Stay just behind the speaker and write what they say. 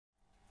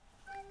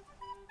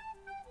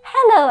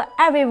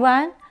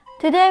everyone!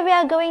 Today we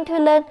are going to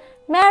learn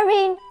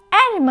marine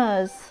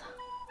animals.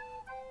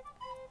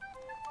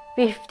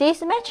 With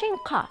this matching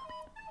card,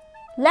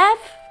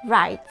 left,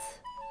 right,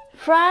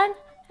 front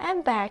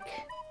and back.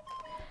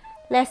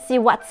 Let's see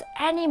what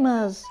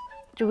animals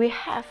do we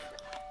have.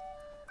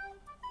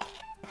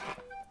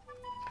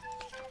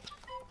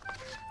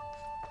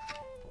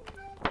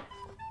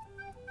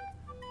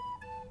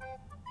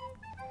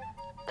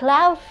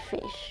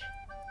 Clownfish,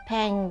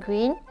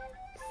 penguin,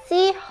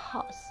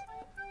 seahorse,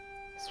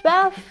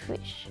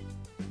 swordfish,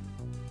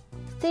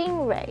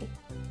 stingray,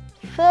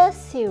 fur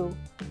seal,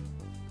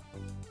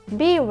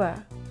 beaver,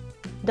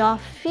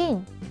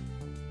 dolphin,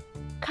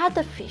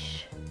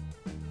 cuttlefish,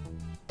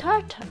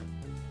 turtle,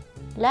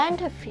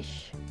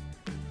 lanternfish,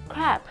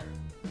 crab,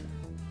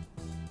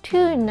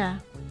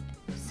 tuna,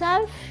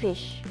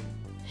 sunfish,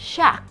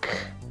 shark,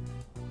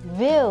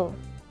 whale,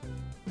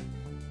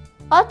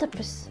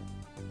 octopus,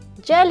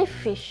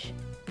 jellyfish,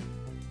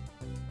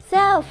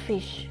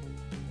 sailfish,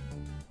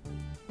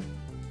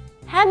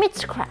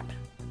 hermit crab.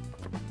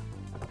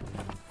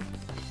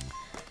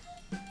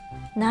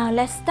 Now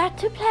let's start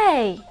to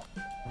play.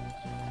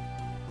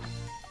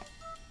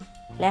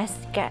 Let's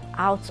get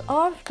out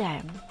of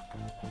them.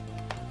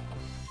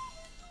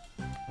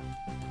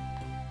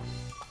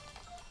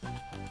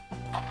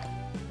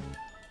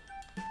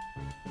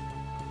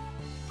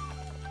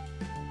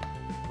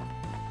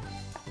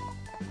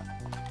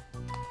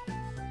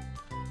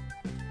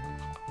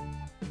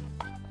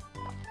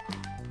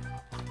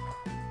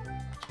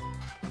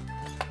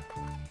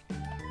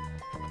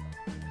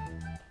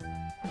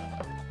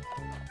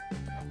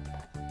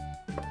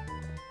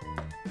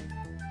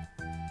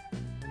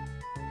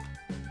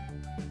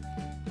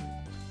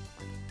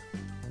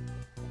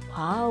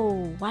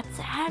 Wow, what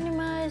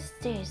animal is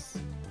this?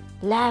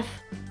 Left,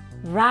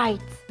 right,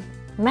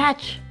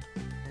 match.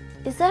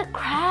 It's a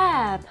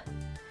crab.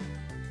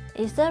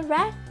 It's a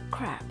red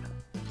crab.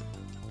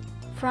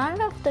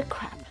 Front of the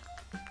crab,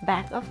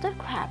 back of the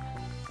crab.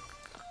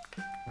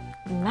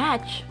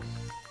 Match,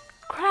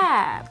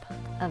 crab,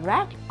 a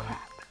red crab.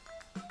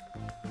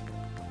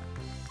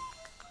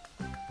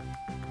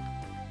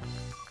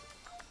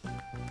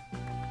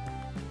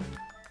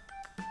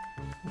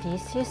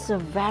 This is a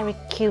very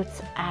cute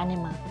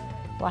animal.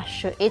 What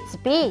should it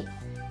be?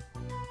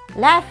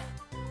 Left,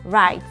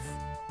 right,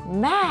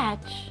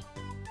 match.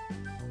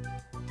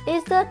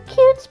 It's a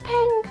cute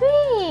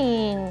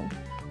penguin.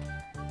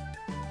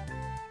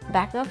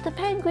 Back of the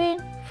penguin,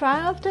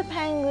 front of the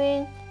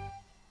penguin.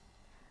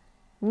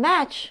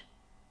 Match.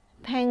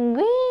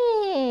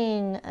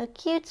 Penguin, a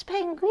cute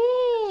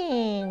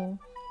penguin.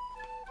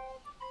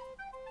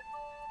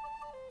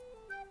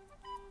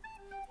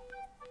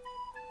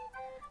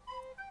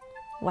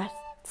 What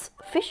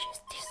fish is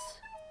this?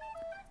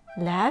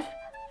 Left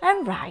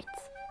and right,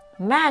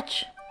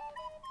 match.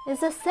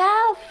 It's a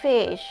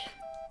sailfish.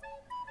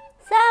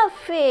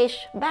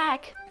 Sailfish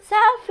back,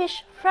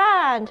 sailfish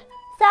front,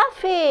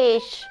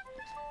 sailfish.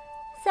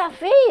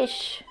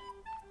 Sailfish,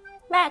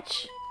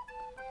 match.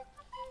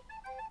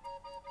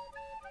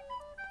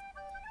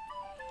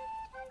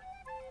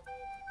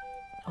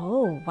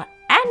 Oh, what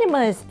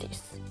animal is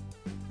this?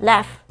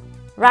 Left,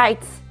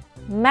 right,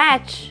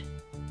 match.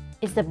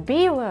 It's a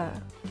beaver.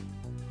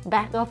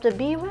 Back of the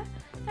beaver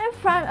and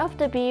front of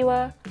the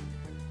beaver.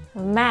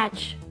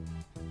 Match.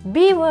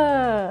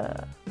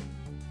 Beaver.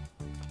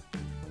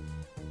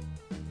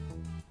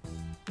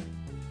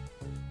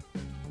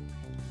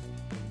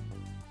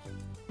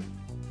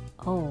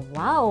 Oh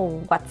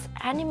wow, what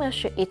animal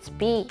should it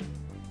be?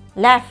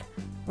 Left,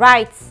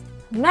 right,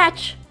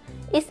 match.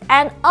 It's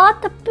an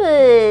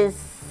octopus.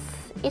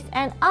 It's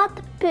an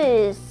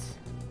octopus.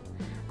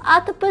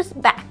 Octopus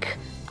back.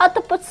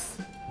 Octopus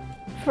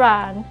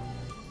front.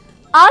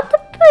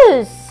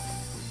 Octopus.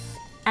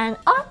 An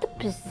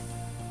octopus.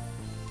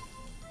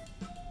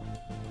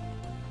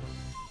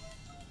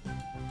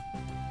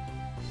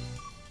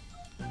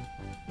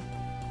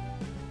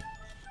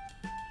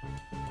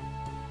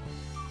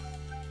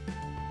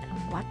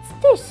 What's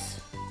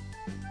this?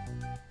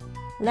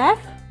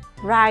 Left,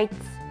 right,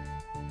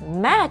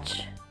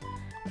 match.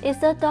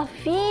 It's a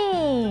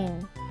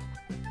dolphin.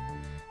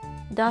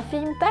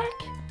 Dolphin back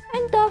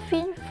and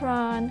dolphin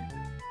front.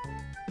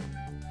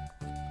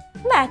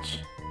 Match.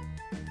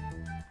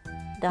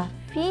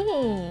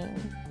 Dolphin.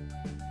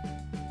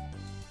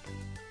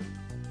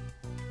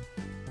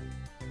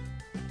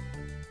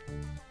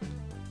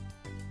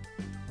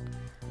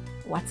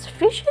 What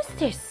fish is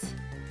this?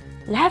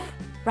 Left,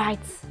 right,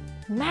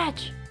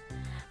 match.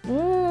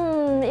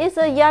 It's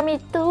a yummy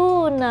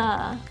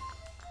tuna.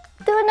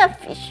 Tuna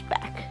fish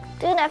back.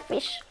 Tuna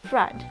fish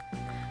front.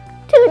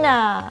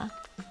 Tuna.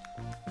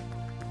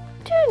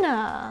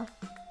 Tuna.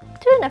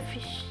 Tuna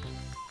fish.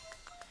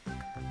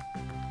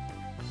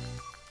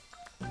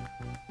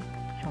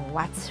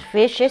 What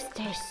fish is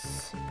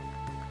this?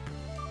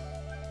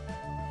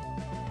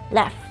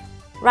 Left,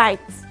 right,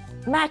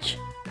 match.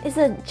 It's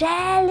a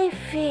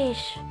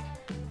jellyfish.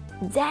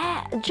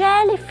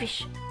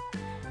 Jellyfish.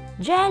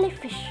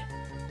 Jellyfish.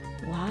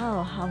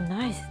 Wow, how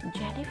nice.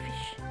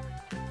 Jellyfish.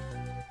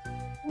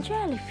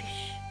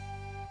 Jellyfish.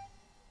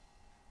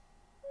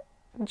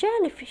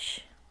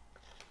 Jellyfish.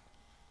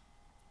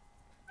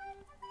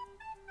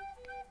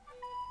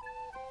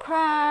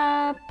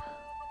 Crab.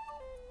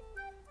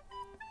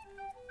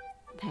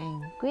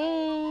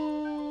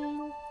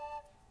 Penguin.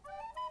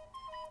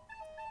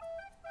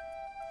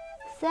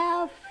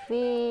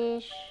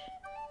 Sailfish.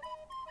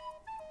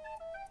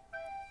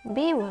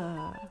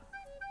 Beaver.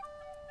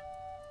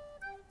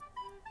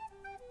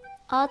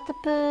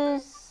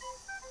 Octopus.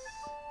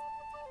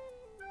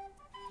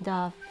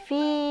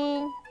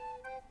 Dolphin.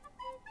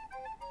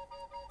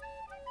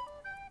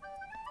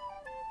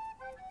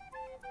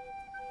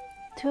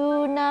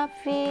 Tuna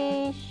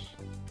fish.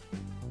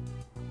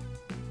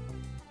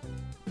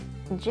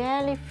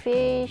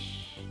 Jellyfish.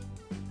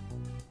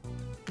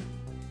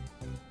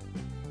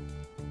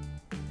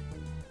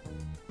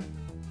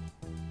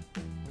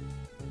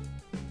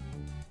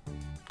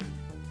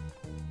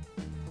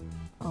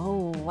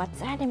 Oh, what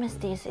animal is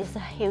this? It's a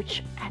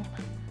huge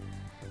animal.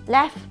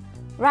 Left,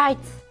 right,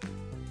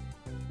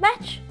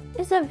 match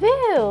is a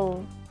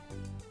whale.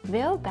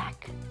 Whale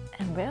back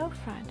and whale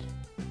front.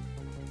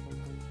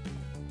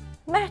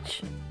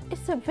 Match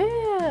is a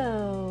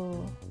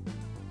whale.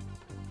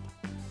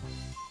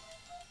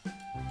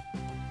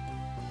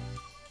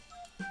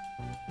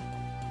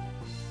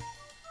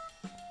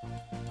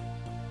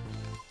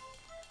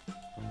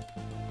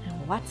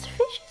 And what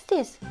fish is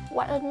this?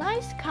 What a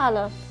nice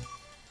color.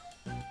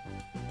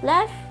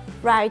 Left,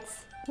 right,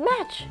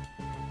 match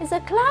is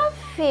a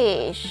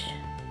clownfish.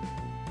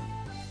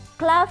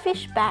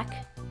 Clownfish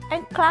back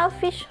and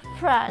clownfish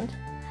front.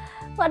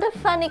 What a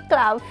funny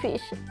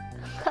clownfish.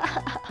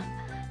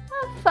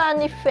 A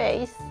funny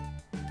face.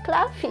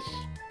 Clownfish.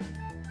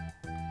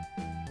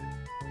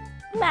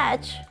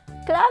 Match,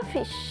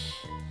 clownfish.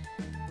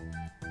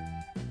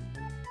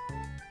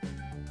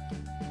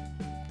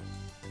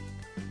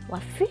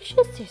 What fish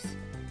is this?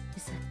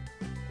 It's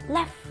a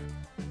left,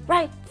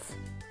 right,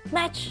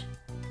 match.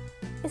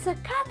 It's a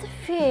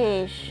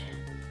cuttlefish.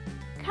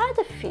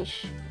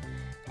 Cuttlefish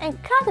and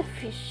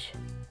cuttlefish.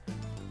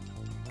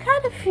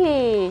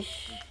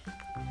 Cuttlefish.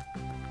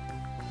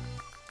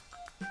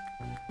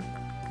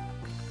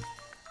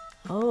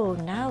 Oh,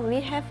 now we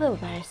have a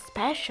very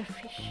special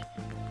fish.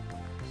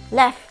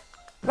 Left,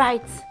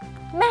 right,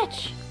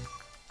 match.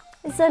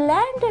 It's a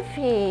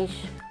landerfish.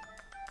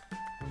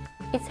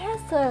 It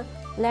has a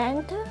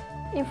lantern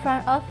in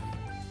front of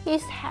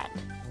his head.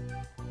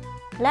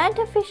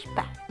 Landerfish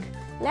back,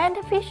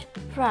 landerfish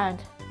front,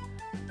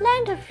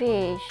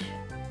 landerfish.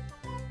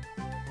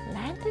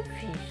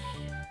 Landerfish.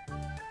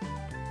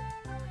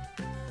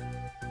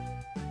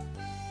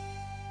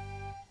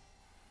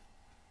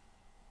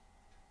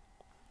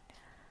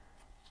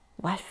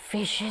 What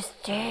fish is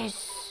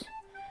this?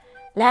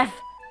 Left,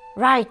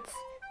 right,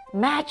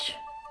 match.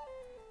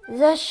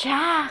 The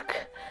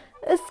shark.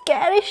 A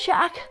scary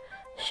shark.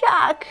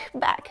 Shark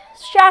back,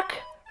 shark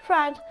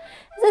front.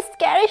 The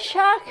scary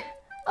shark.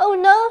 Oh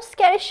no,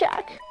 scary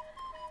shark.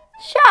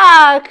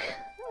 Shark.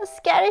 A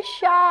scary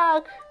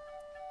shark.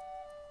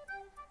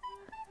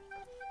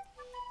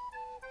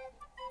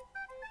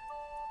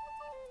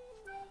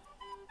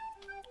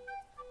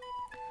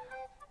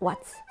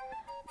 What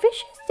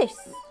fish is this?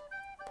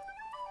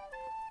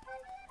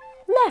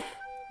 Left,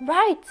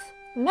 right,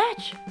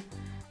 match.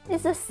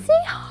 It's a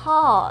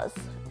seahorse.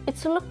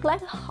 It looks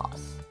like a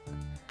horse.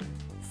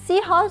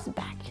 Seahorse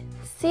back,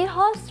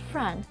 seahorse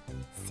front,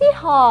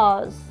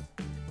 seahorse.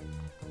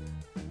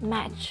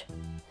 Match,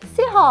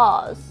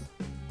 seahorse.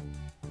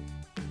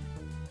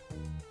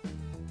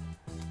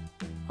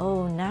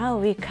 Oh, now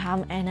we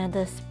come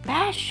another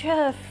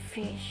special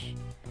fish.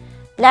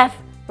 Left,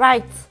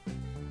 right,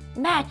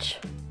 match.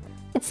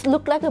 It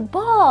looks like a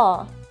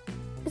ball.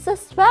 It's a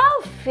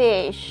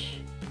swellfish.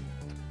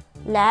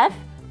 Left,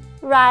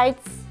 right,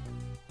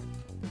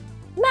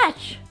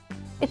 match.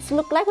 It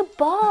looks like a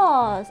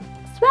ball.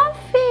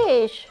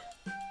 Swellfish.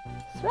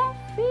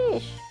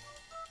 Swellfish.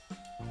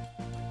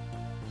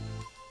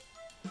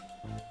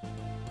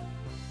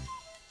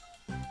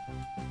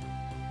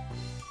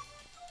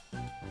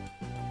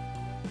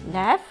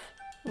 Left,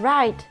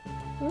 right,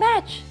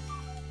 match.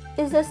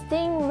 Is a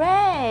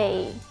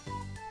stingray.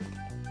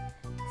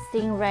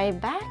 Stingray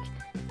back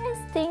and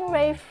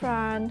stingray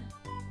front.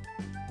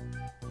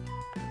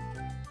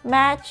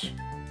 Match,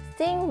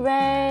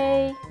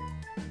 stingray.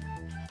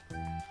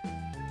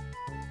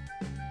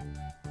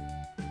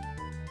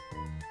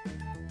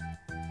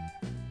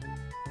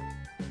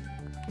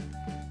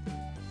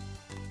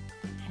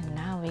 And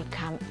now we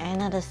come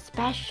another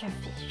special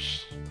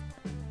fish.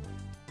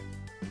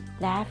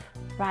 Left,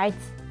 right,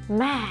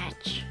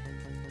 match.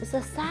 It's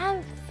a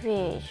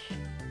sunfish.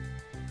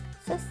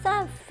 It's a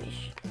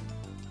sunfish.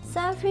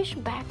 Sunfish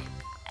back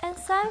and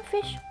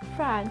sunfish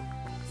front.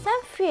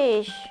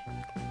 Sunfish.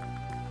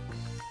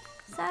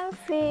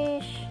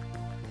 Sunfish.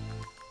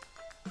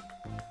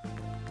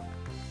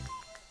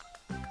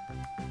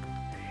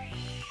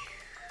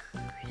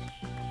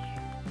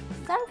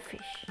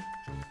 Sunfish.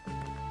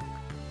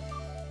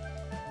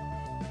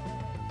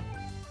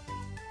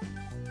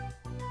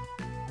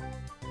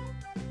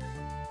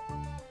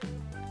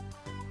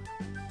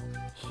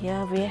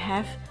 Here we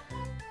have,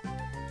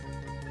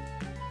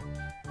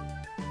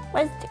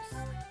 what is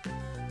this?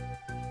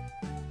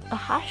 A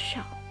hard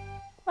shell.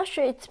 What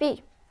should it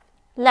be?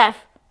 Left,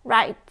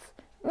 right,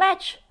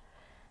 match.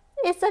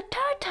 It's a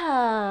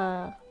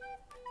turtle.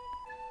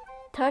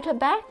 Turtle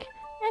back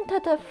and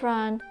turtle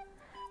front.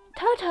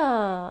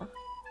 Turtle,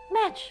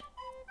 match.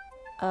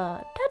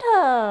 A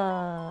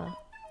turtle.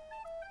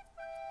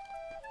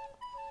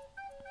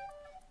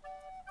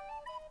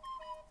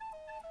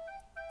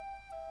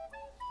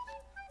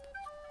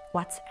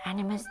 What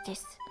animal is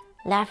this?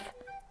 Left,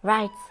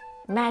 right,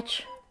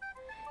 match.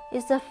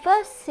 It's a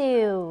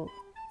fossil.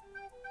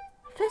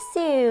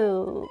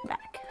 Fossil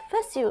back,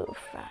 fossil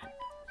front.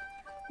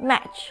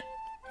 Match,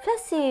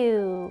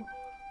 fossil.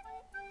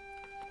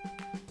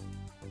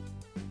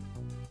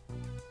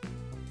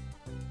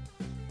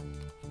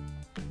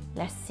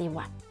 Let's see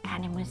what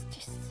animal is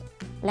this.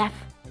 Left,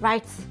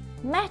 right,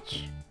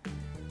 match.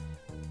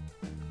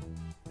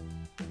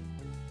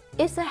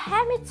 It's a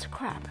hermit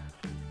crab.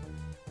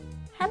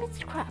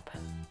 Hermit crab.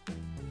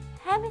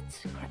 Hermit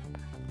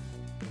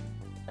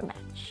crab.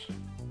 Match.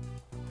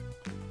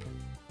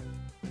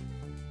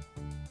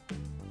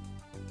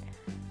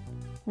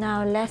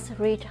 Now let's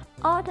read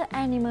all the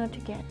animals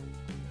together.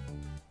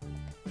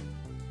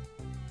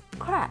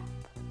 Crab,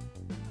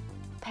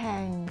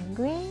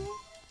 penguin,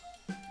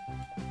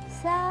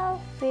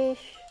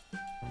 sailfish,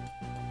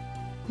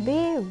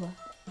 beaver,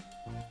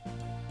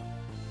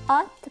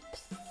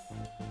 octopus,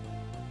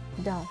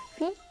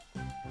 dolphin,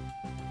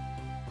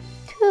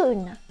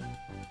 tuna,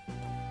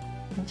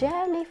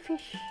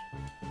 jellyfish,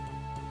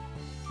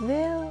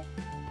 whale,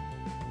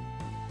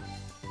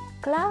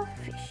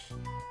 clownfish,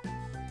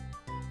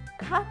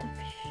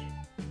 cuttlefish,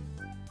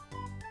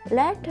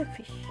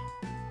 leatherfish,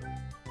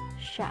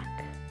 shark,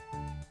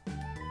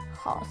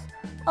 horse.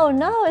 Oh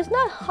no, it's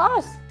not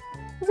horse.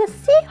 It's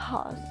a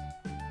seahorse.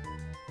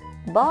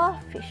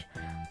 Boarfish.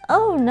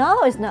 Oh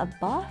no, it's not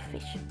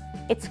boarfish.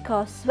 It's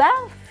called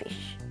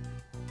swellfish.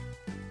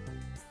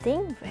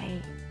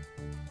 Stingray.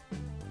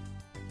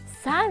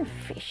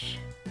 Sunfish.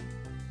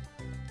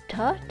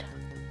 Turtle.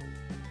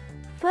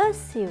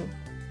 Fossil.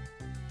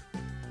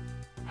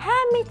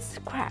 Hermit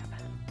crab.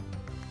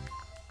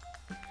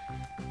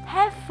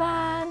 Have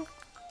fun.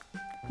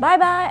 Bye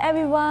bye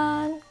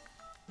everyone.